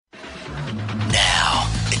Now,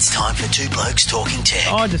 it's time for Two Blokes Talking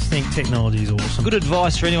Tech. I just think technology is awesome. Good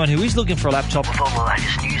advice for anyone who is looking for a laptop. With all the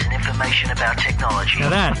latest news and information about technology.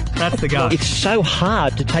 Now that's the guy. It's so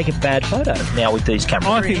hard to take a bad photo now with these cameras.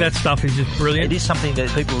 I think that stuff is just brilliant. It is something that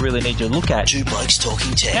people really need to look at. Two Blokes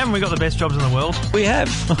Talking Tech. Haven't we got the best jobs in the world? We have.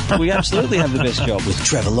 We absolutely have the best job. With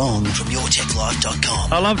Trevor Long from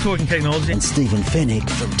YourTechLife.com. I love talking technology. And Stephen Fennick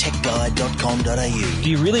from TechGuide.com.au. Do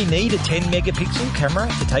you really need a 10 megapixel camera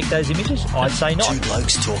to take those images? I'd say not. Two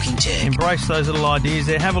Blokes Talking Tech. Embrace those little ideas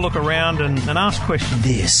there. Have a look around and ask questions.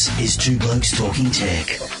 This is Two Blokes Talking Tech.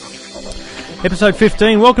 Episode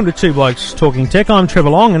 15. Welcome to Two Blokes Talking Tech. I'm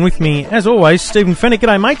Trevor Long, and with me, as always, Stephen Fennick.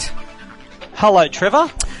 G'day, mate. Hello,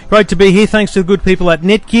 Trevor. Great to be here. Thanks to the good people at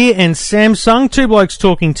Netgear and Samsung. Two Blokes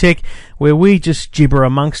Talking Tech, where we just gibber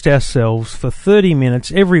amongst ourselves for 30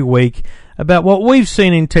 minutes every week about what we've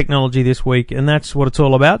seen in technology this week, and that's what it's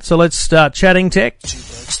all about. So let's start chatting tech. Two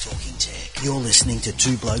Blokes Talking Tech. You're listening to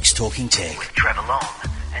Two Blokes Talking Tech with Trevor Long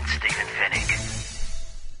and Stephen Fennick.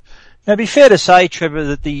 Now, it'd be fair to say, Trevor,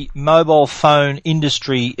 that the mobile phone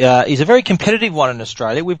industry is a very competitive one in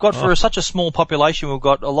Australia. We've got, for such a small population, we've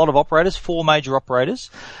got a lot of operators, 4 major operators,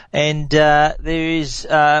 and there is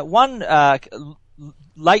one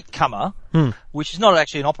latecomer, which is not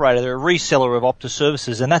actually an operator, they're a reseller of Optus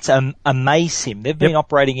services, and that's Amaysim. They've been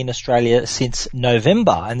operating in Australia since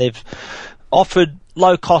November, and they've offered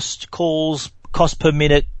low-cost calls, cost per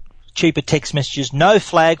minute, cheaper text messages, no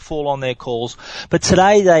flag fall on their calls. But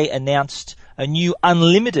today they announced a new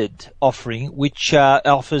unlimited offering, which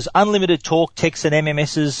offers unlimited talk, text and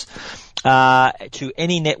MMSs to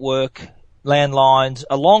any network, landlines,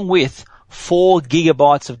 along with 4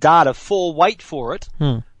 gigabytes of data for, wait for it,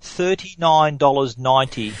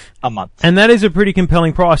 $39.90 a month. And that is a pretty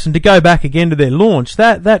compelling price. And to go back again to their launch,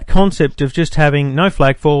 that concept of just having no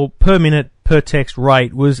flag fall per minute per text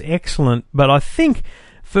rate was excellent. But I think,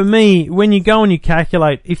 for me, when you go and you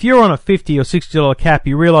calculate, if you're on a $50 or $60 cap,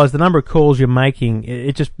 you realise the number of calls you're making,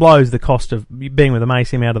 it just blows the cost of being with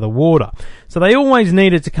Amaysim out of the water. So they always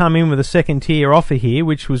needed to come in with a second tier offer here,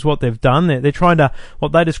 which was what they've done. They're trying to,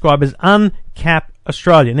 what they describe as uncap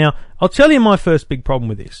Australia. Now, I'll tell you my first big problem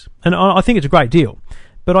with this, and I think it's a great deal,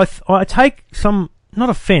 but I take some, not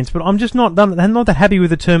offence, but I'm just not that happy with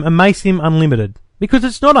the term Amaysim Unlimited. Because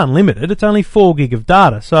it's not unlimited, it's only 4 gig of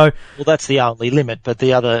data. So, well, that's the only limit, but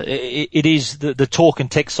the other, it is the talk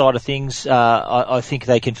and text side of things. I think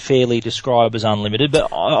they can fairly describe as unlimited.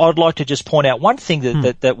 But I'd like to just point out one thing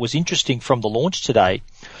that was interesting from the launch today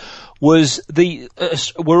was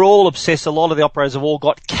we're all obsessed. A lot of the operators have all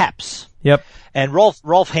got caps. Yep. And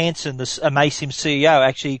Rolf Hansen, the Amaysim CEO,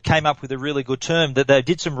 actually came up with a really good term that they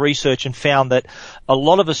did some research and found that a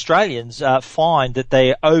lot of Australians find that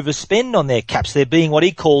they overspend on their caps. They're being what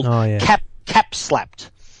he called cap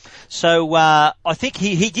slapped. So I think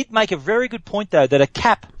he did make a very good point, though, that a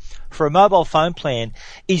cap for a mobile phone plan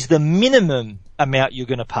is the minimum amount you're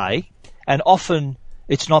going to pay, and often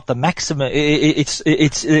it's not the maximum. It's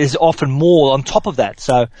often more on top of that.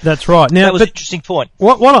 So that's right. Now, that was an interesting point.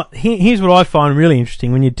 Here's what I find really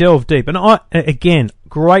interesting when you delve deep. And again,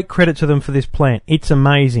 great credit to them for this plan. It's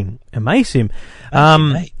amazing, Amaysim.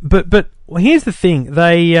 But here's the thing.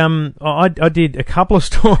 They I did a couple of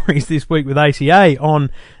stories this week with ACA on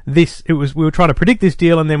this. We were trying to predict this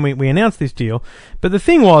deal, and then we announced this deal. But the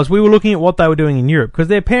thing was, we were looking at what they were doing in Europe, because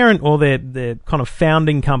their parent, or their kind of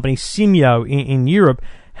founding company, Simyo in Europe,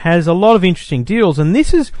 has a lot of interesting deals. And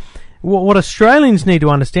this is what Australians need to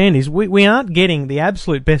understand is we aren't getting the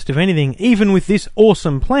absolute best of anything, even with this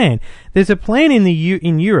awesome plan. There's a plan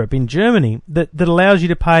in Europe, in Germany, that allows you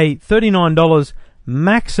to pay $39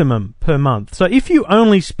 maximum per month. So if you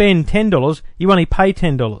only spend $10, you only pay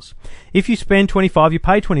 $10. If you spend $25, you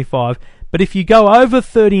pay $25. But if you go over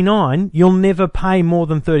 39, you'll never pay more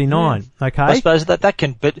than 39. Okay. I suppose that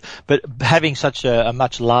can, but having such a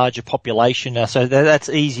much larger population, so that's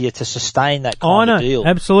easier to sustain that kind of deal.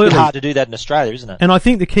 Absolutely. It's hard to do that in Australia, isn't it? And I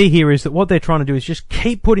think the key here is that what they're trying to do is just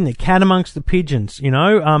keep putting the cat amongst the pigeons. You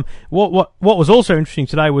know, what was also interesting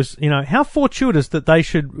today was, you know, how fortuitous that they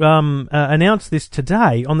should announce this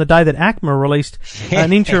today on the day that ACMA released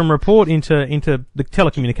an interim report into the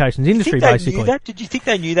telecommunications industry. Basically, did you think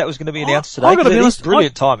they knew that was going to be announced today? I've got to be honest,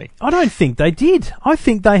 brilliant timing. I don't think they did. I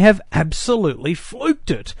think they have absolutely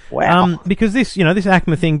fluked it. Wow. Because this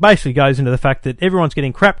ACMA thing basically goes into the fact that everyone's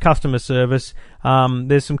getting crap customer service.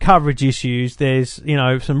 There's some coverage issues. There's,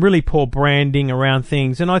 some really poor branding around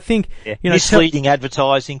things. And I think, misleading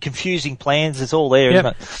advertising, confusing plans. It's all there, isn't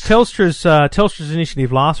it? Telstra's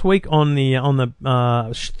initiative last week on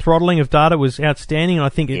the throttling of data was outstanding, and I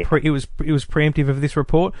think it was preemptive of this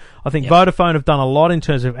report. I think Vodafone have done a lot in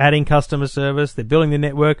terms of adding customer service. They're building the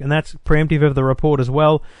network, and that's preemptive of the report as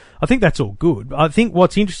well. I think that's all good. I think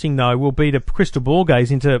what's interesting though will be to crystal ball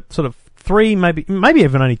gaze into sort of 3, maybe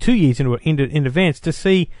even only 2 years in advance to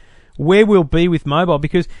see where we'll be with mobile,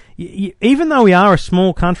 because even though we are a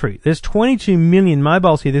small country, there's 22 million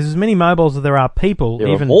mobiles here. There's as many mobiles as there are people. There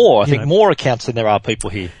are more. I think more accounts than there are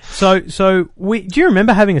people here. So do you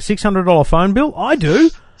remember having a $600 phone bill? I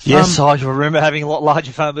do. Yes, I remember having a lot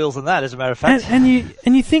larger phone bills than that, as a matter of fact. And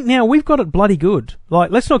you think now we've got it bloody good. Like,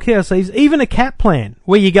 let's not kid ourselves. Even a cap plan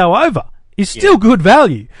where you go over is still good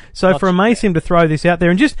value. So for Amaysim to throw this out there,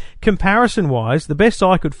 and just comparison-wise, the best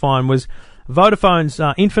I could find was Vodafone's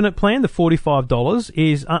Infinite plan, the $45,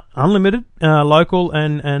 is unlimited local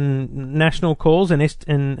and national calls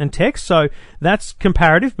and text. So that's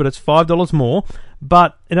comparative, but it's $5 more.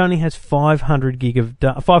 But it only has 500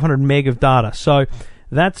 meg of data. So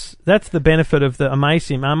that's the benefit of the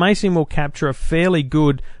Amaysim. Amaysim will capture a fairly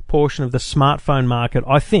good portion of the smartphone market,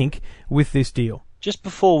 I think, with this deal. Just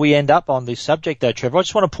before we end up on this subject, though, Trevor, I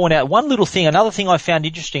just want to point out one little thing. Another thing I found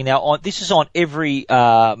interesting. Now, this is on every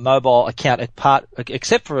mobile account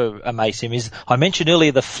except for Amaysim. Is I mentioned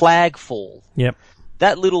earlier the flag fall. Yep.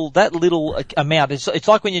 That little amount. It's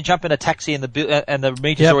like when you jump in a taxi and the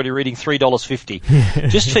meter's already reading $3.50.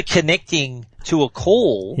 Just for connecting to a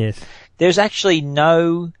call. Yes. There's actually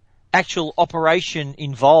no actual operation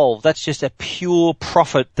involved. That's just a pure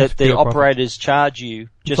profit that the operators charge you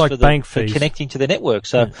just like for connecting to the network.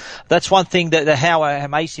 So that's one thing that how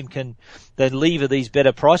Amaysim can lever these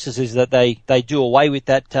better prices is that they do away with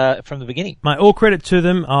that from the beginning. Mate, all credit to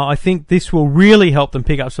them. I think this will really help them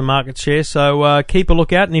pick up some market share. So keep a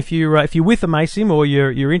look out, and if you're with Amaysim or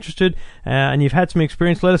you're interested and you've had some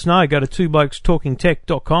experience, let us know. Go to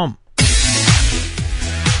twoblokestalkingtech.com.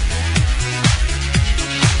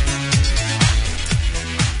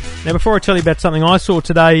 Now, before I tell you about something I saw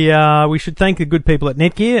today, we should thank the good people at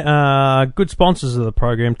Netgear, good sponsors of the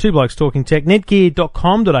program, Two Blokes Talking Tech,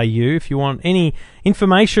 netgear.com.au if you want any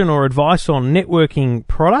information or advice on networking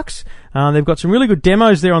products. They've got some really good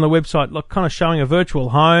demos there on the website, like kind of showing a virtual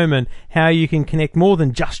home and how you can connect more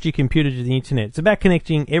than just your computer to the internet. It's about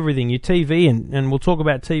connecting everything, your TV, and we'll talk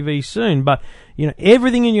about TV soon, but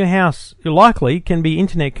everything in your house likely can be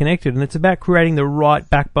internet connected, and it's about creating the right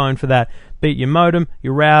backbone for that. Be it your modem,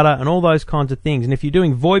 your router, and all those kinds of things. And if you're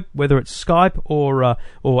doing VoIP, whether it's Skype or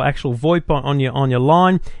actual VoIP on your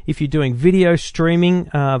line, if you're doing video streaming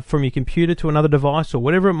from your computer to another device or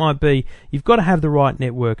whatever it might be, you've got to have the right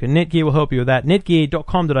network. And Netgear will help you with that.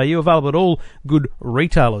 Netgear.com.au, available at all good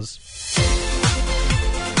retailers.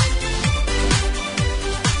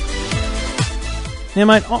 Now,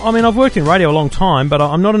 mate, I mean, I've worked in radio a long time, but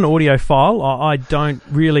I'm not an audiophile. I don't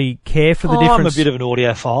really care for the difference. I'm a bit of an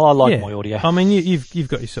audiophile. I like my audio. I mean, you've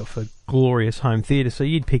got yourself a glorious home theatre, so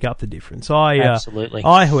you'd pick up the difference. Absolutely.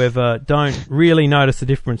 I, however, don't really notice the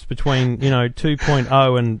difference between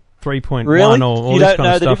 2.0 and 3.1 really? or you this don't kind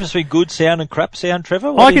know of the stuff. difference between good sound and crap sound,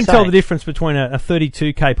 Trevor? I can tell the difference between a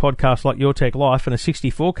 32K podcast like Your Tech Life and a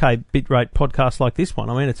 64K bitrate podcast like this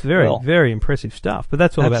one. I mean, it's very impressive stuff, but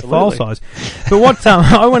that's all about file size. But what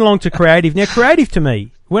I went along to Creative. Now, Creative to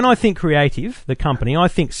me, when I think Creative, the company, I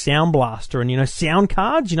think Sound Blaster and, sound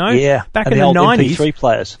cards, back in the 90s. MP3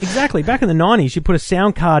 players. Exactly. Back in the 90s, you put a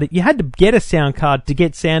sound card, you had to get a sound card to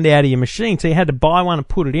get sound out of your machine, so you had to buy one and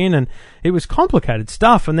put it in, and it was complicated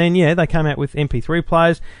stuff. And then, they came out with MP3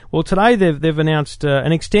 players. Well, today they've announced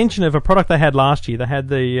an extension of a product they had last year. They had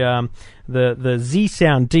the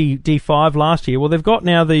Z-Sound D5 last year. Well, they've got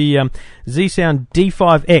now the Z-Sound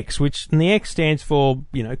D5X, which and the X stands for,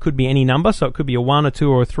 it could be any number, so it could be a 1, a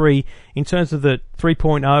 2, or a 3 in terms of the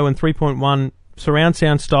 3.0 and 3.1 surround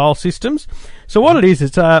sound style systems. So what it is,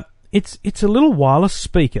 it's a little wireless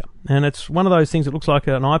speaker, and it's one of those things that looks like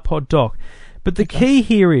an iPod dock. But the key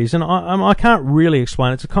here is, and I can't really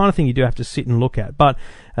explain it, it's the kind of thing you do have to sit and look at, but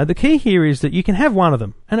the key here is that you can have one of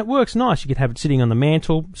them, and it works nice. You could have it sitting on the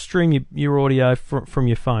mantle, stream your audio from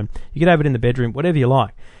your phone. You could have it in the bedroom, whatever you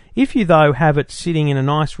like. If you, though, have it sitting in a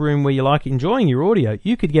nice room where you like enjoying your audio,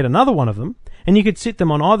 you could get another one of them, and you could sit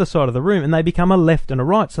them on either side of the room, and they become a left and a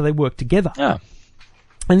right, so they work together. Oh.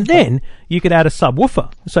 And then you could add a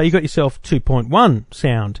subwoofer, so you got yourself 2.1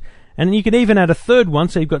 sound. And you could even add a third one,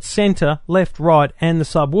 so you've got centre, left, right, and the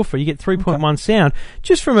subwoofer. You get 3.1 sound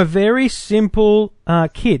just from a very simple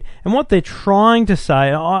kit. And what they're trying to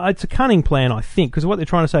say, it's a cunning plan, I think, because what they're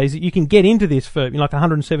trying to say is that you can get into this for like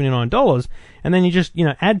 $179, and then you just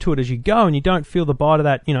add to it as you go, and you don't feel the bite of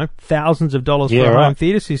that thousands of dollars for a home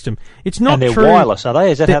theatre system. It's not true. And they're wireless, are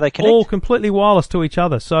they? Is that how they connect? All completely wireless to each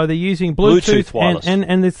other. So they're using Bluetooth wireless.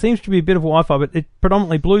 and there seems to be a bit of Wi-Fi, but it's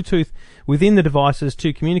predominantly Bluetooth within the devices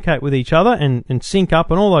to communicate with each other and sync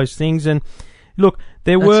up and all those things. And look,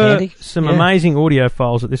 there were some amazing audio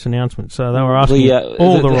files at this announcement, so they were asking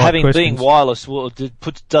all the right questions. Being wireless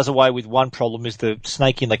does away with one problem, is the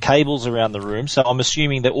snaking the cables around the room. So I'm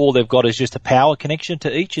assuming that all they've got is just a power connection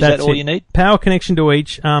to each. Is that all you need? Power connection to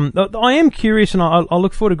each. I am curious, and I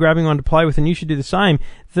look forward to grabbing one to play with, and you should do the same.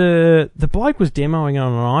 The bloke was demoing it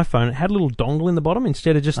on an iPhone. It had a little dongle in the bottom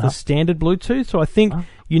instead of just the standard Bluetooth. So I think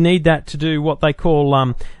you need that to do what they call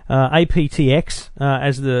aptX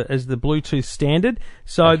as the Bluetooth standard.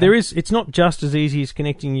 So it's not just as easy as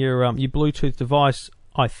connecting your Bluetooth device,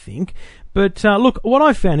 I think. But look, what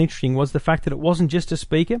I found interesting was the fact that it wasn't just a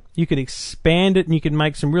speaker. You could expand it and you could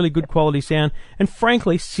make some really good quality sound. And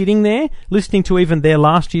frankly, sitting there, listening to even their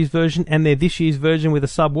last year's version and their this year's version with a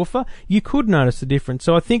subwoofer, you could notice the difference.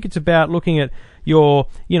 So I think it's about looking at your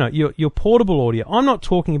portable audio. I'm not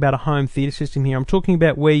talking about a home theatre system here. I'm talking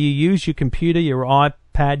about where you use your computer, your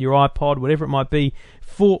iPad, your iPod, whatever it might be,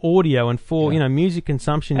 for audio and for music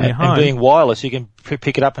consumption in your home. And being wireless, you can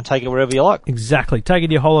pick it up and take it wherever you like. Exactly. Take it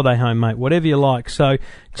to your holiday home, mate, whatever you like. So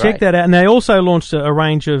check that out. And they also launched a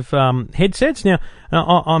range of headsets. Now,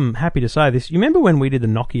 I'm happy to say this. You remember when we did the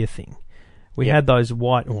Nokia thing? We had those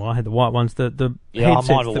white, I had the white ones, the headsets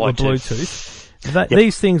that were Bluetooth.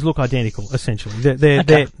 These things look identical, essentially.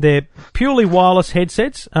 They're purely wireless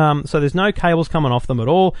headsets, so there's no cables coming off them at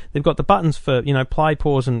all. They've got the buttons for play,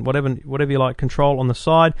 pause, and whatever you like, control on the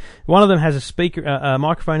side. One of them has a speaker, a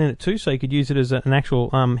microphone in it too, so you could use it as an actual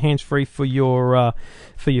hands-free for your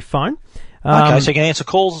phone. Okay, so you can answer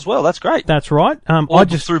calls as well. That's great. That's right. All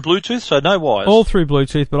through Bluetooth, so no wires. All through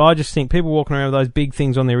Bluetooth, but I just think people walking around with those big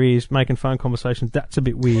things on their ears making phone conversations, that's a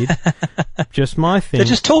bit weird. Just my thing. They're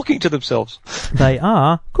just talking to themselves. They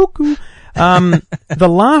are. Cuckoo. The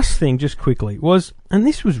last thing, just quickly, was, and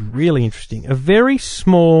this was really interesting, a very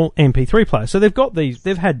small MP3 player. So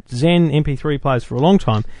they've had Zen MP3 players for a long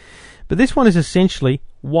time, but this one is essentially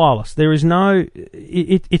wireless. There is no,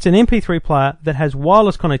 it's an MP3 player that has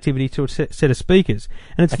wireless connectivity to a set of speakers,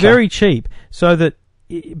 and it's very cheap. So that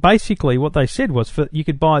basically what they said was you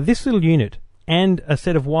could buy this little unit and a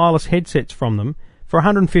set of wireless headsets from them for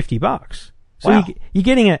 $150. So you're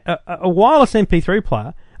getting a wireless MP3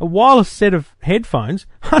 player, a wireless set of headphones,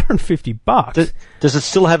 $150. Does it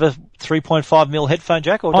still have a 3.5mm headphone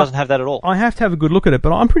jack, or it doesn't have that at all? I have to have a good look at it,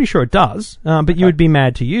 but I'm pretty sure it does. But you would be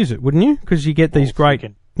mad to use it, wouldn't you? Because you get these great,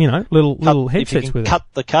 little headsets with it. Cut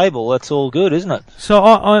the cable, that's all good, isn't it? So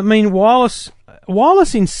I mean,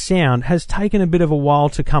 wireless in sound has taken a bit of a while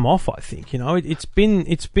to come off, I think.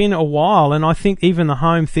 It's been a while, and I think even the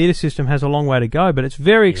home theatre system has a long way to go, but it's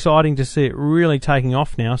very exciting to see it really taking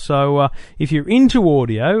off now. So if you're into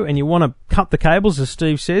audio and you want to cut the cables, as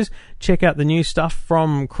Steve says, check out the new stuff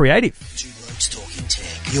from Creative. Two Blokes Talking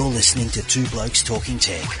Tech. You're listening to Two Blokes Talking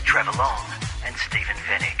Tech with Trevor Long and Stephen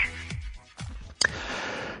Fennick.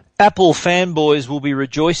 Apple fanboys will be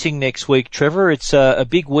rejoicing next week, Trevor. It's a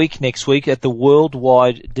big week next week at the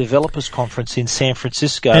Worldwide Developers Conference in San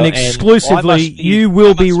Francisco. And exclusively, you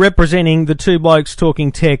will be representing the Two Blokes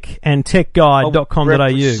Talking Tech and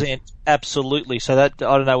techguide.com.au. Absolutely. So that,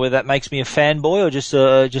 I don't know whether that makes me a fanboy or just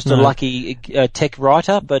a lucky tech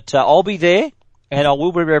writer, but I'll be there. And I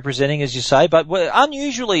will be representing, as you say. But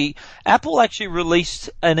unusually, Apple actually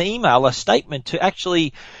released a statement to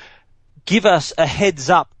actually give us a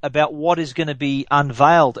heads up about what is going to be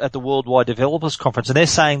unveiled at the Worldwide Developers Conference. And they're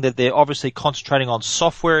saying that they're obviously concentrating on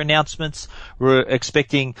software announcements. We're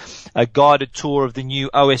expecting a guided tour of the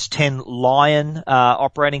new OS X Lion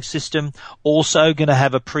operating system. Also going to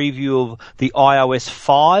have a preview of the iOS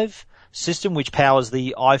 5 system, which powers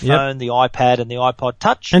the iPhone, the iPad, and the iPod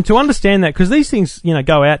Touch. And to understand that, because these things,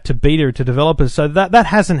 go out to beta to developers, so that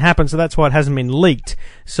hasn't happened, so that's why it hasn't been leaked.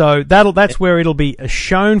 So that's where it'll be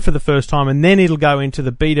shown for the first time, and then it'll go into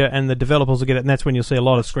the beta, and the developers will get it, and that's when you'll see a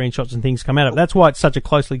lot of screenshots and things come out of it. That's why it's such a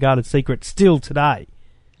closely guarded secret still today.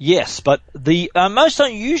 Yes, but the most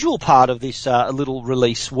unusual part of this little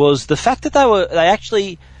release was the fact that they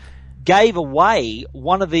actually gave away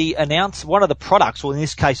one of the products, or in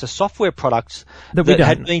this case a software product that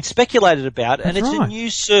had been speculated about. That's a new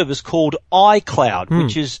service called iCloud,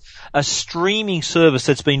 which is a streaming service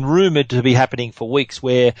that's been rumoured to be happening for weeks,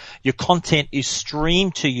 where your content is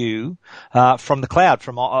streamed to you from the cloud,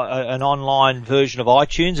 from an online version of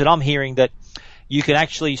iTunes. And I'm hearing that you can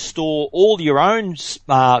actually store all your own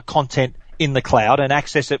content in the cloud and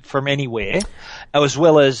access it from anywhere, as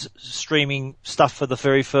well as streaming stuff for the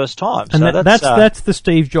very first time. And so that's the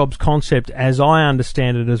Steve Jobs concept, as I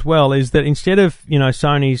understand it as well, is that instead of,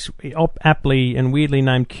 Sony's aptly and weirdly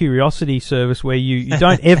named Curiosity service, where you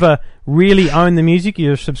don't ever really own the music,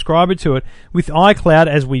 you're a subscriber to it, with iCloud,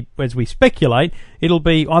 as we speculate, it'll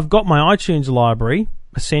be, I've got my iTunes library,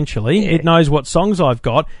 essentially. Yeah. It knows what songs I've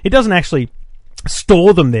got. It doesn't actually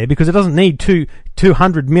store them there because it doesn't need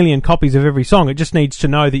 200 million copies of every song. It just needs to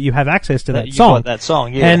know that you have access to that song. Got that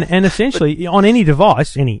song, yeah. And essentially, on any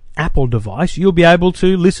device, any Apple device, you'll be able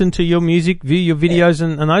to listen to your music, view your videos,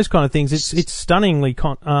 and those kind of things. It's stunningly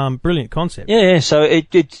brilliant concept. Yeah, so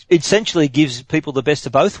it essentially gives people the best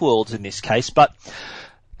of both worlds in this case. But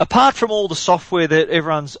apart from all the software that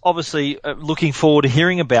everyone's obviously looking forward to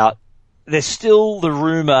hearing about, there's still the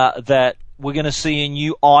rumour that we're going to see a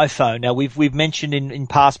new iPhone. Now, we've mentioned in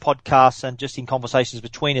past podcasts and just in conversations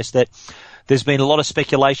between us that there's been a lot of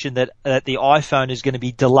speculation that the iPhone is going to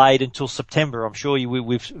be delayed until September. I'm sure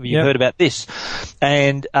you've heard about this.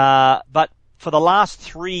 And but for the last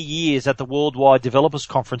 3 years at the Worldwide Developers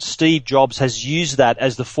Conference, Steve Jobs has used that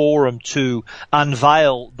as the forum to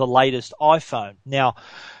unveil the latest iPhone. Now,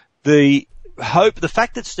 the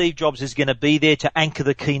fact that Steve Jobs is going to be there to anchor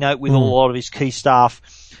the keynote with a lot of his key staff,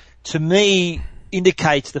 to me,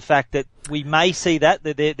 indicates the fact that we may see that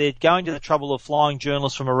they're going to the trouble of flying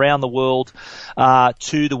journalists from around the world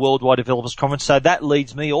to the Worldwide Developers Conference. So that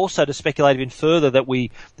leads me also to speculate even further that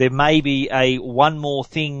there may be a one more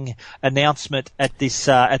thing announcement at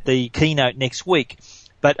the keynote next week.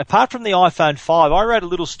 But apart from the iPhone 5, I wrote a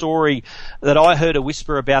little story that I heard a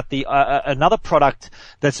whisper about the another product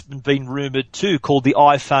that's been rumoured too, called the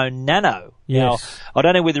iPhone Nano. Yes. Now, I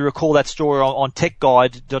don't know whether you recall that story on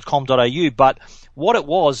techguide.com.au, but what it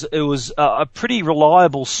was a pretty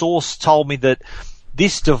reliable source told me that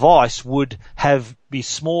this device would be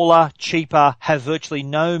smaller, cheaper, have virtually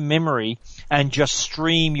no memory, and just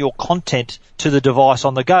stream your content to the device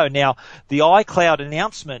on the go. Now, the iCloud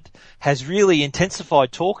announcement has really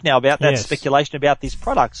intensified talk now about that speculation about this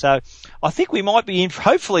product. So I think we might be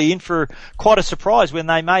hopefully in for quite a surprise when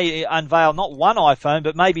they may unveil not one iPhone,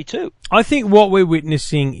 but maybe two. I think what we're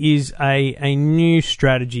witnessing is a new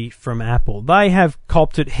strategy from Apple. They have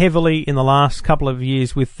copped it heavily in the last couple of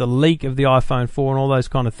years with the leak of the iPhone 4 and all those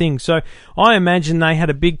kind of things. So I imagine they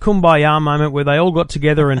had a big kumbaya moment where they all got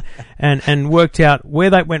together and worked out where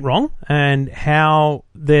they went wrong and how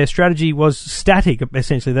their strategy was static,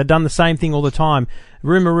 essentially. They'd done the same thing all the time.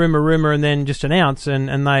 Rumor, and then just announce,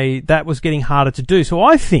 and that was getting harder to do. So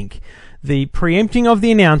I think the preempting of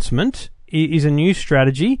the announcement is a new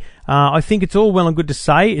strategy. I think it's all well and good to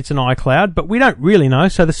say it's an iCloud, but we don't really know,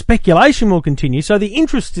 so the speculation will continue. So the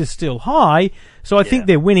interest is still high, so I think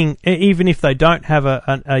they're winning, even if they don't have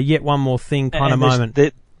a yet one more thing kind of moment.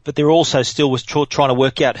 But they're also still trying to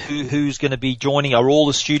work out who's going to be joining. Are all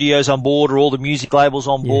the studios on board? Are all the music labels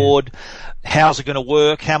on board? How's it going to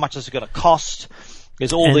work? How much is it going to cost?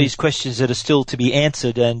 There's all these questions that are still to be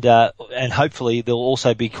answered, and hopefully there'll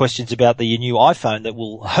also be questions about the new iPhone that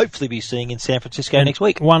we'll hopefully be seeing in San Francisco next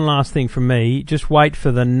week. One last thing from me, just wait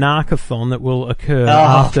for the Narcathon that will occur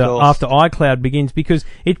after iCloud begins, because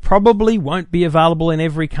it probably won't be available in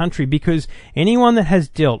every country, because anyone that has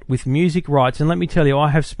dealt with music rights, and let me tell you, I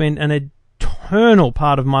have spent an eternal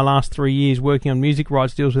part of my last 3 years working on music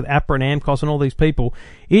rights deals with APRA and AMCOS and all these people.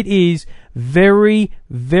 It is very,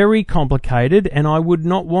 very complicated, and I would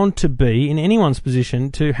not want to be in anyone's position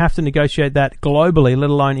to have to negotiate that globally, let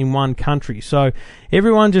alone in one country. So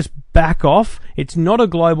everyone just back off. It's not a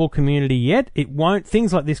global community yet. It won't.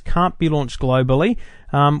 Things like this can't be launched globally.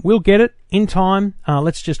 We'll get it in time.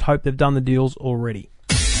 Let's just hope they've done the deals already.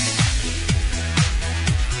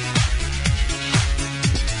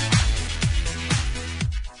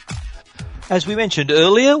 As we mentioned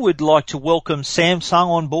earlier, we'd like to welcome Samsung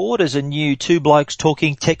on board as a new Two Blokes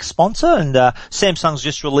Talking Tech sponsor, and Samsung's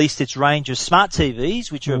just released its range of smart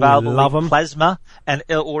TVs, which are available in plasma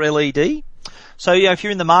or LED. So, if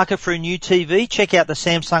you're in the market for a new TV, check out the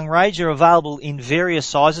Samsung range. They're available in various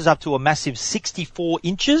sizes, up to a massive 64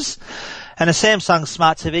 inches. And a Samsung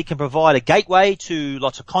Smart TV can provide a gateway to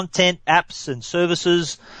lots of content, apps and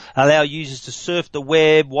services, allow users to surf the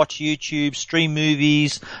web, watch YouTube, stream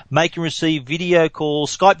movies, make and receive video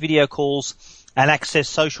calls, Skype video calls, and access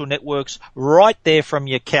social networks right there from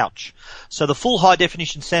your couch. So the full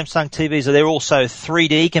high-definition Samsung TVs they're also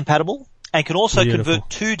 3D compatible and can also convert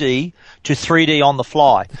 2D to 3D on the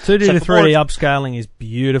fly. 2D to 3D upscaling is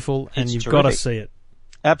beautiful, and you've got to see it.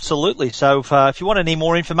 Absolutely. So if you want any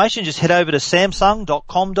more information, just head over to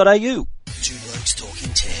samsung.com.au. Two Blokes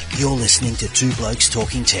Talking Tech. You're listening to Two Blokes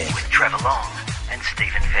Talking Tech with Trevor Long and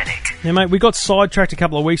Stephen Fennick. Now, mate, we got sidetracked a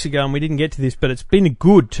couple of weeks ago and we didn't get to this, but it's been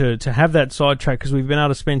good to have that sidetrack because we've been able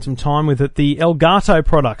to spend some time with it. The Elgato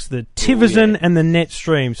products, the Tivision and the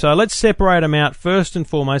Netstream. So let's separate them out first and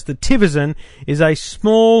foremost. The Tivision is a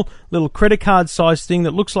small little credit card sized thing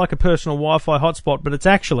that looks like a personal Wi-Fi hotspot, but it's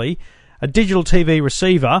actually a digital TV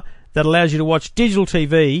receiver that allows you to watch digital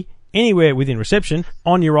TV anywhere within reception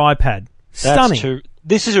on your iPad. Stunning. That's true.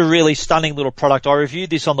 This is a really stunning little product. I reviewed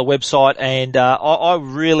this on the website and I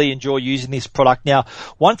really enjoy using this product. Now,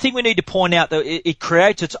 one thing we need to point out that it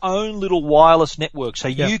creates its own little wireless network. So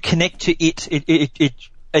you connect to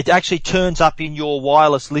it actually turns up in your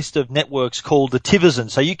wireless list of networks called the Tivision.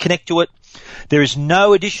 So you connect to it. There is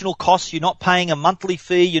no additional cost. You're not paying a monthly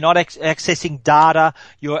fee. You're not accessing data.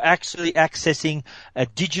 You're actually accessing a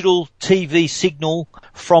digital TV signal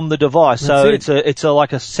from the device. That's so it's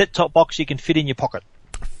like a set-top box you can fit in your pocket.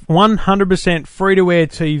 100% free-to-air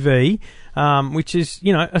TV, which is,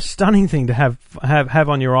 a stunning thing to have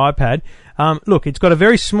on your iPad. Look, it's got a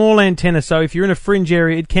very small antenna, so if you're in a fringe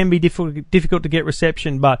area, it can be difficult to get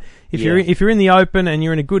reception. But if you're in the open and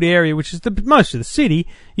you're in a good area, which is most of the city,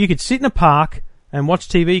 you could sit in a park and watch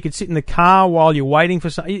TV. You could sit in the car while you're waiting for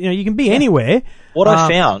something. You can be anywhere. What I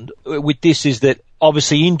found with this is that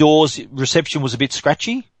obviously indoors reception was a bit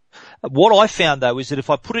scratchy. What I found though is that if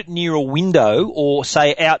I put it near a window or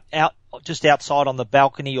say out just outside on the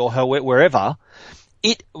balcony or wherever,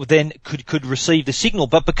 it then could receive the signal.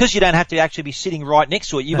 But because you don't have to actually be sitting right next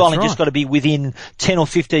to it, you've only just got to be within 10 or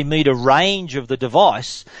 15 metre range of the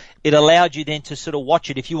device. It allowed you then to sort of watch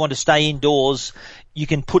it. If you want to stay indoors, you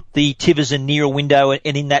can put the Tivision near a window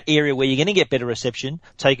and in that area where you're going to get better reception,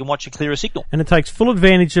 so you can watch a clearer signal. And it takes full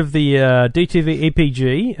advantage of the DTV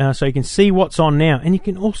EPG, so you can see what's on now. And you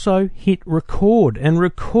can also hit record and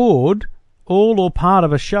record all or part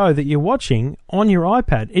of a show that you're watching on your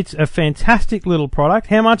iPad. It's a fantastic little product.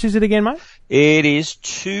 How much is it again, mate? It is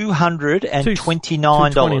 $229.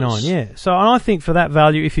 $229, yeah. So I think for that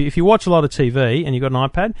value, if you watch a lot of TV and you've got an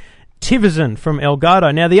iPad, Tivision from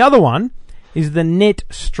Elgato. Now the other one is the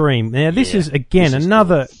Netstream. Now this is again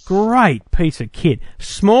another great piece of kit.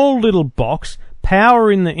 Small little box,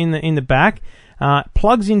 power in the back.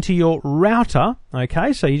 Plugs into your router,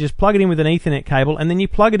 okay? So you just plug it in with an Ethernet cable, and then you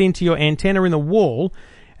plug it into your antenna in the wall,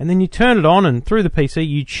 and then you turn it on, and through the PC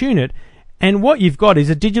you tune it, and what you've got is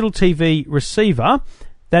a digital TV receiver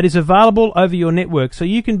that is available over your network. So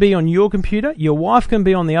you can be on your computer, your wife can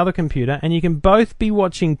be on the other computer, and you can both be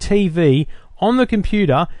watching TV on the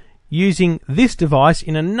computer using this device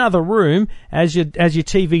in another room as your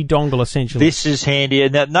TV dongle, essentially. This is handy.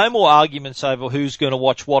 Now, no more arguments over who's going to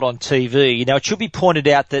watch what on TV. Now, it should be pointed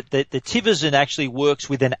out that the Tivision actually works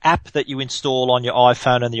with an app that you install on your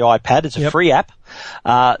iPhone and the iPad. It's a free app.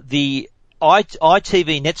 The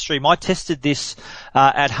iTV Netstream, I tested this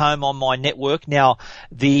at home on my network. Now,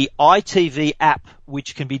 the iTV app,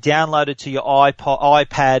 which can be downloaded to your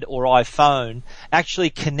iPad or iPhone, actually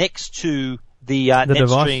connects to the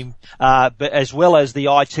Netstream, but as well as the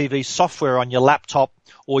iTV software on your laptop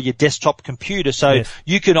or your desktop computer. So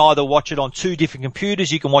you can either watch it on two different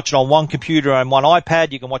computers, you can watch it on one computer and one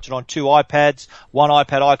iPad, you can watch it on two iPads, one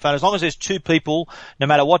iPad, iPhone. As long as there's two people, no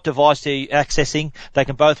matter what device they're accessing, they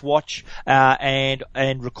can both watch and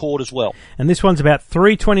record as well. And this one's about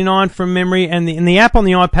 $329 from memory, and the app on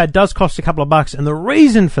the iPad does cost a couple of bucks. And the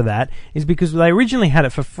reason for that is because they originally had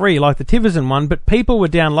it for free, like the Tivision one, but people were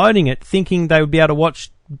downloading it thinking they would be able to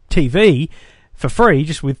watch TV for free,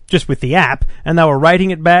 just with the app, and they were rating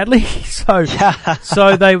it badly. So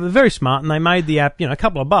they were very smart, and they made the app, a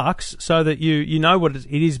couple of bucks, so that you know what it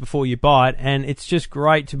is before you buy it. And it's just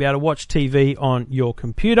great to be able to watch TV on your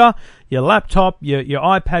computer, your laptop, your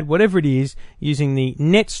iPad, whatever it is, using the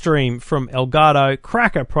Netstream from Elgato.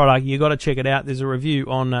 Cracker product. You got to check it out. There's a review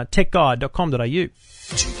on techguide.com.au.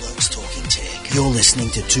 Two Blokes Talking Tech. You're listening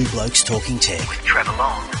to Two Blokes Talking Tech with Trevor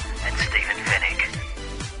Long and Stephen Fennick.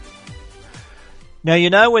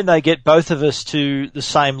 Now, when they get both of us to the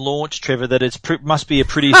same launch, Trevor, that it must be a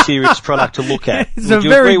pretty serious product to look at. It's a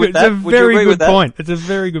very good point. It's a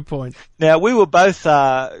very good point. Now, we were both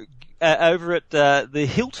over at the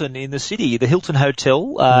Hilton in the city, the Hilton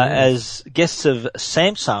Hotel, as guests of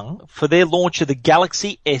Samsung for their launch of the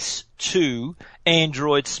Galaxy S2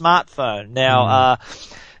 Android smartphone. Now,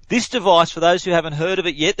 this device, for those who haven't heard of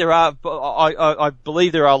it yet, I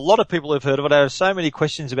believe there are a lot of people who've heard of it. I have so many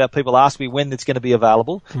questions about people asking me when it's going to be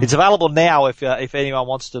available. It's available now if anyone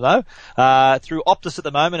wants to know, through Optus at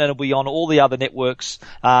the moment, and it'll be on all the other networks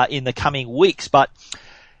in the coming weeks. But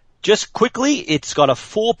just quickly, it's got a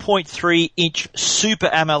 4.3-inch Super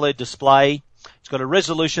AMOLED display. It's got a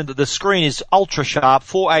resolution that the screen is ultra sharp,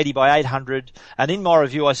 480 by 800. And in my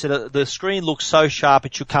review, I said the screen looks so sharp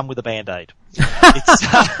it should come with a Band-Aid.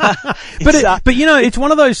 But you know, it's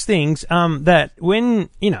one of those things that when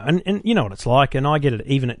and you know what it's like, and I get it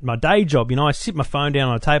even at my day job. You know, I sit my phone down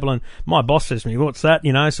on a table, and my boss says to me, "What's that?"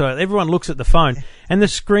 You know, so everyone looks at the phone, and the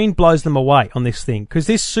screen blows them away on this thing, because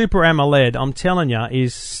this Super AMOLED, I'm telling you,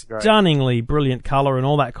 is stunningly brilliant color and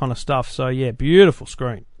all that kind of stuff. So yeah, beautiful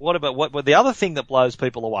screen. What the other thing that blows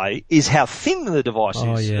people away is how thin the device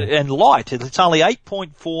is and light. It's only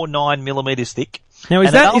 8.49 millimeters thick. Now,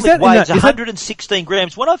 weighs 116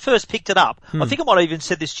 grams. When I first picked it up, I think I might have even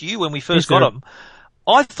said this to you when we first got them.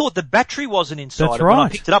 I thought the battery wasn't inside. That's it. right. When I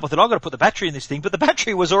picked it up, I thought, I've got to put the battery in this thing, but the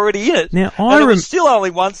battery was already in it. Now, and it was still only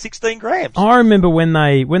 116 grams. I remember when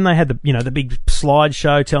they had the big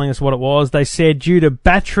slideshow telling us what it was, they said, due to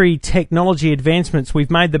battery technology advancements, we've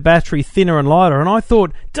made the battery thinner and lighter. And I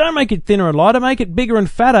thought, don't make it thinner and lighter, make it bigger and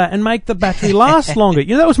fatter and make the battery last longer.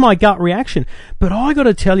 You know, that was my gut reaction. But I got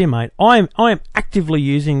to tell you, mate, I am actively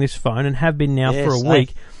using this phone and have been now for a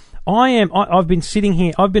week. I've been sitting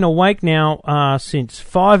here. I've been awake now since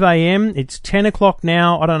 5 a.m. It's 10 o'clock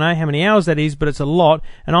now. I don't know how many hours that is, but it's a lot.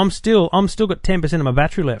 And I'm still got 10% of my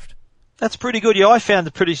battery left. That's pretty good. Yeah, I found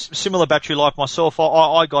a pretty similar battery life myself.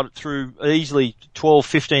 I got it through easily 12,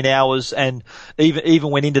 15 hours, and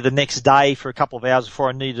even went into the next day for a couple of hours before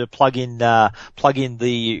I needed to plug in the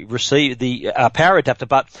power adapter.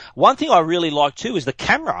 But one thing I really like too is the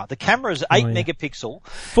camera. The camera is 8 megapixel.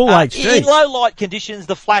 Full HD. In low light conditions,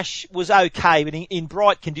 the flash was okay, but in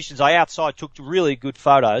bright conditions, I outside took really good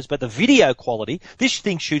photos. But the video quality, this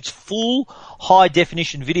thing shoots full high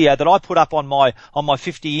definition video that I put up on my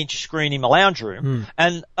 50-inch screen in my lounge room,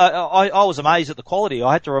 and I was amazed at the quality.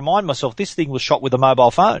 I had to remind myself this thing was shot with a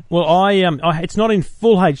mobile phone. Well, it's not in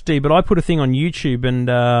full HD, but I put a thing on YouTube,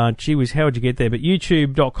 and gee whiz, how would you get there? But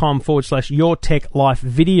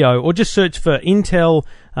youtube.com/YourTechLifeVideo, or just search for Intel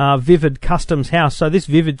Vivid Customs House. So this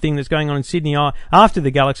Vivid thing that's going on in Sydney, after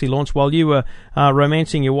the Galaxy launch, while you were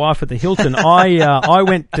romancing your wife at the Hilton, I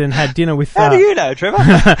went and had dinner with... How do you know, Trevor?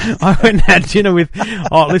 I went and had dinner with...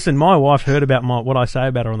 Oh, listen, my wife heard about what I say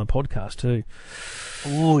about her on the podcast too.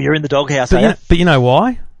 Ooh, you're in the doghouse, but you know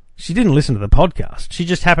why? She didn't listen to the podcast. She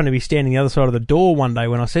just happened to be standing the other side of the door one day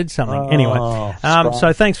when I said something. Anyway,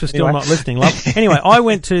 so thanks for still not listening, love. Anyway, I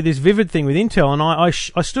went to this Vivid thing with Intel, and I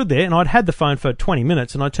stood there, and I'd had the phone for 20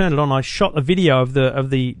 minutes, and I turned it on. I shot a video of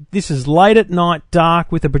the. This is late at night,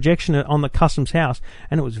 dark, with a projection on the Customs House,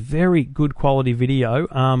 and it was very good quality video.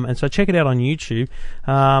 And so check it out on YouTube.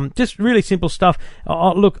 Just really simple stuff.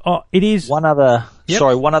 It is one other. Yep.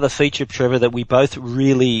 Sorry, one other feature, Trevor, that we both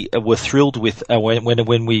really were thrilled with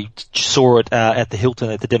when we saw it at the Hilton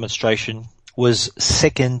at the demonstration was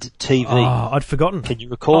Second TV. Oh, I'd forgotten. Can you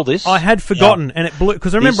recall this? I had forgotten, and it blew,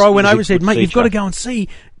 because I remember I went over and said, mate, you've got to go and see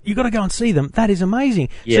them. That is amazing.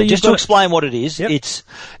 Yeah, so just to explain what it is, it's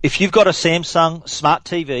if you've got a Samsung Smart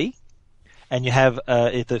TV, and you have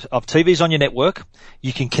of TVs on your network,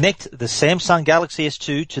 you can connect the Samsung Galaxy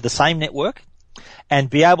S2 to the same network and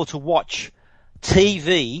be able to watch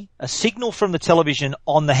TV, a signal from the television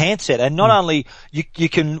on the handset. And not only you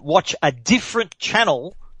can watch a different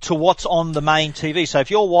channel to what's on the main TV. So if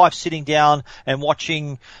your wife's sitting down and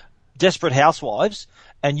watching Desperate Housewives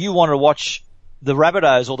and you want to watch the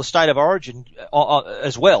Rabbitohs or the State of Origin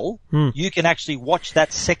as well, you can actually watch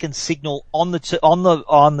that second signal on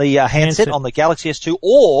the handset on the Galaxy S2,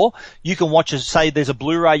 or you can watch say there's a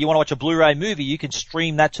Blu-ray, you want to watch a Blu-ray movie, you can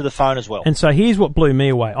stream that to the phone as well. And so here's what blew me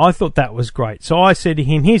away. I thought that was great. So I said to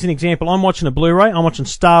him, here's an example. I'm watching a Blu-ray. I'm watching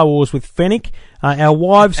Star Wars with Fennec. Our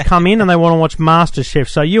wives come in and they want to watch MasterChef.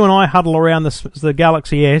 So you and I huddle around the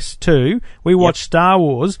Galaxy S2. We watch Star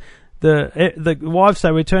Wars. The wives say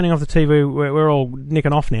we're turning off the TV. We're all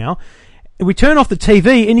nicking off now. We turn off the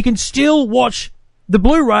TV and you can still watch the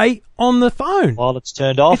Blu-ray on the phone while it's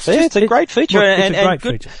turned off. It's a great feature,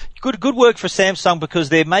 good work for Samsung, because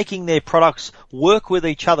they're making their products work with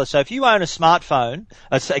each other. So if you own a smartphone,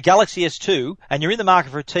 a Galaxy S2, and you're in the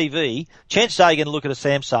market for a TV, chances are you're going to look at a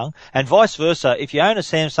Samsung, and vice versa. If you own a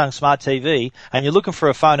Samsung Smart TV and you're looking for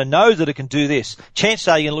a phone and know that it can do this, chances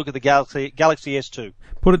are you're going to look at the Galaxy S2.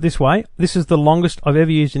 Put it this way, this is the longest I've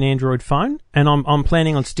ever used an Android phone, and I'm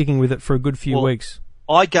planning on sticking with it for a good few weeks.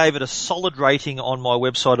 I gave it a solid rating on my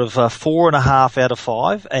website of 4.5 out of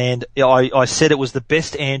 5, and I said it was the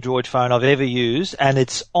best Android phone I've ever used, and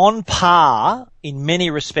it's on par in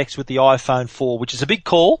many respects with the iPhone 4, which is a big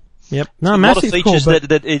call. Yep. No, massive features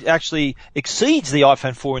that it actually exceeds the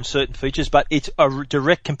iPhone 4 in certain features, but it's a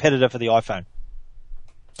direct competitor for the iPhone.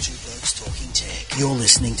 Two Blokes Talking Tech. You're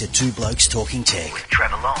listening to Two Blokes Talking Tech with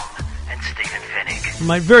Trevor Long and and Stephen Fennick.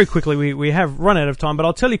 Mate, very quickly, we have run out of time, but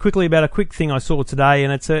I'll tell you quickly about a quick thing I saw today,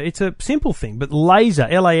 and it's a simple thing, but Laser,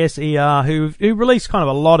 Laser, who released kind of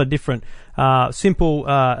a lot of different simple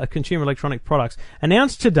consumer electronic products,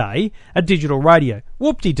 announced today a digital radio.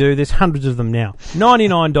 Whoop-de-doo, there's hundreds of them now.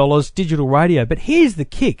 $99 digital radio, but here's the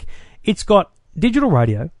kick. It's got digital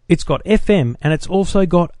radio, it's got FM, and it's also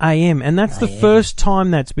got AM, and that's the first time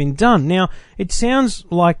that's been done. Now, it sounds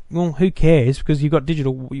like, well, who cares, because you've got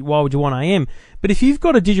digital, why would you want AM? But if you've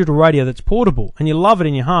got a digital radio that's portable, and you love it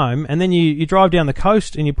in your home, and then you drive down the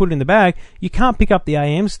coast and you put it in the bag, you can't pick up the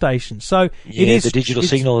AM station. So the digital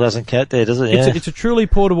signal doesn't count there, does it? Yeah. It's a truly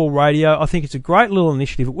portable radio. I think it's a great little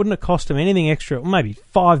initiative. It wouldn't have cost them anything extra, maybe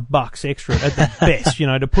 $5 extra at the best,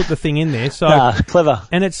 to put the thing in there. So clever.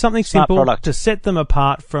 And it's something Smart simple product to set them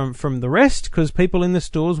apart from the rest, because people in the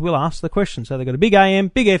stores will ask the question. So they've got a big AM,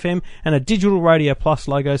 big FM, and a digital radio plus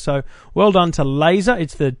logo. So well done to Laser.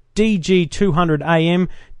 It's the DG200 AM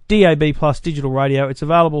DAB plus digital radio. It's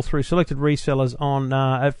available through selected resellers on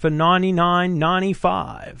for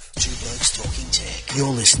 $99.95. Two Blokes Talking Tech. You're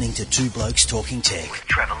listening to Two Blokes Talking Tech with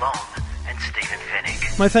Trevor Long and Stephen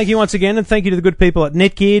Fennick. Mate, thank you once again, and thank you to the good people at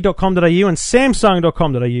netgear.com.au and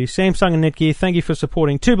samsung.com.au. Samsung and Netgear, thank you for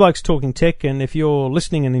supporting Two Blokes Talking Tech, and if you're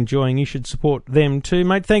listening and enjoying, you should support them too,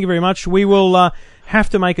 mate. Thank you very much. We will have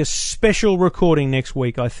to make a special recording next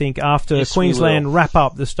week, I think, after Queensland wrap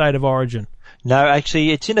up the State of Origin. No,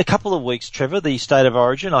 actually, it's in a couple of weeks, Trevor, the State of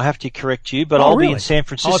Origin. I have to correct you, but I'll be in San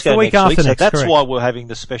Francisco next week, so that's why we're having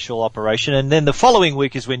the special operation. And then the following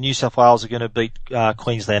week is when New South Wales are going to beat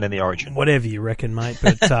Queensland in the Origin. Whatever you reckon, mate.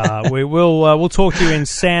 But we'll talk to you in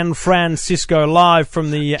San Francisco live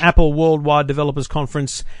from the Apple Worldwide Developers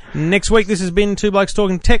Conference next week. This has been Two Blokes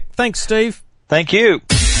Talking Tech. Thanks, Steve. Thank you.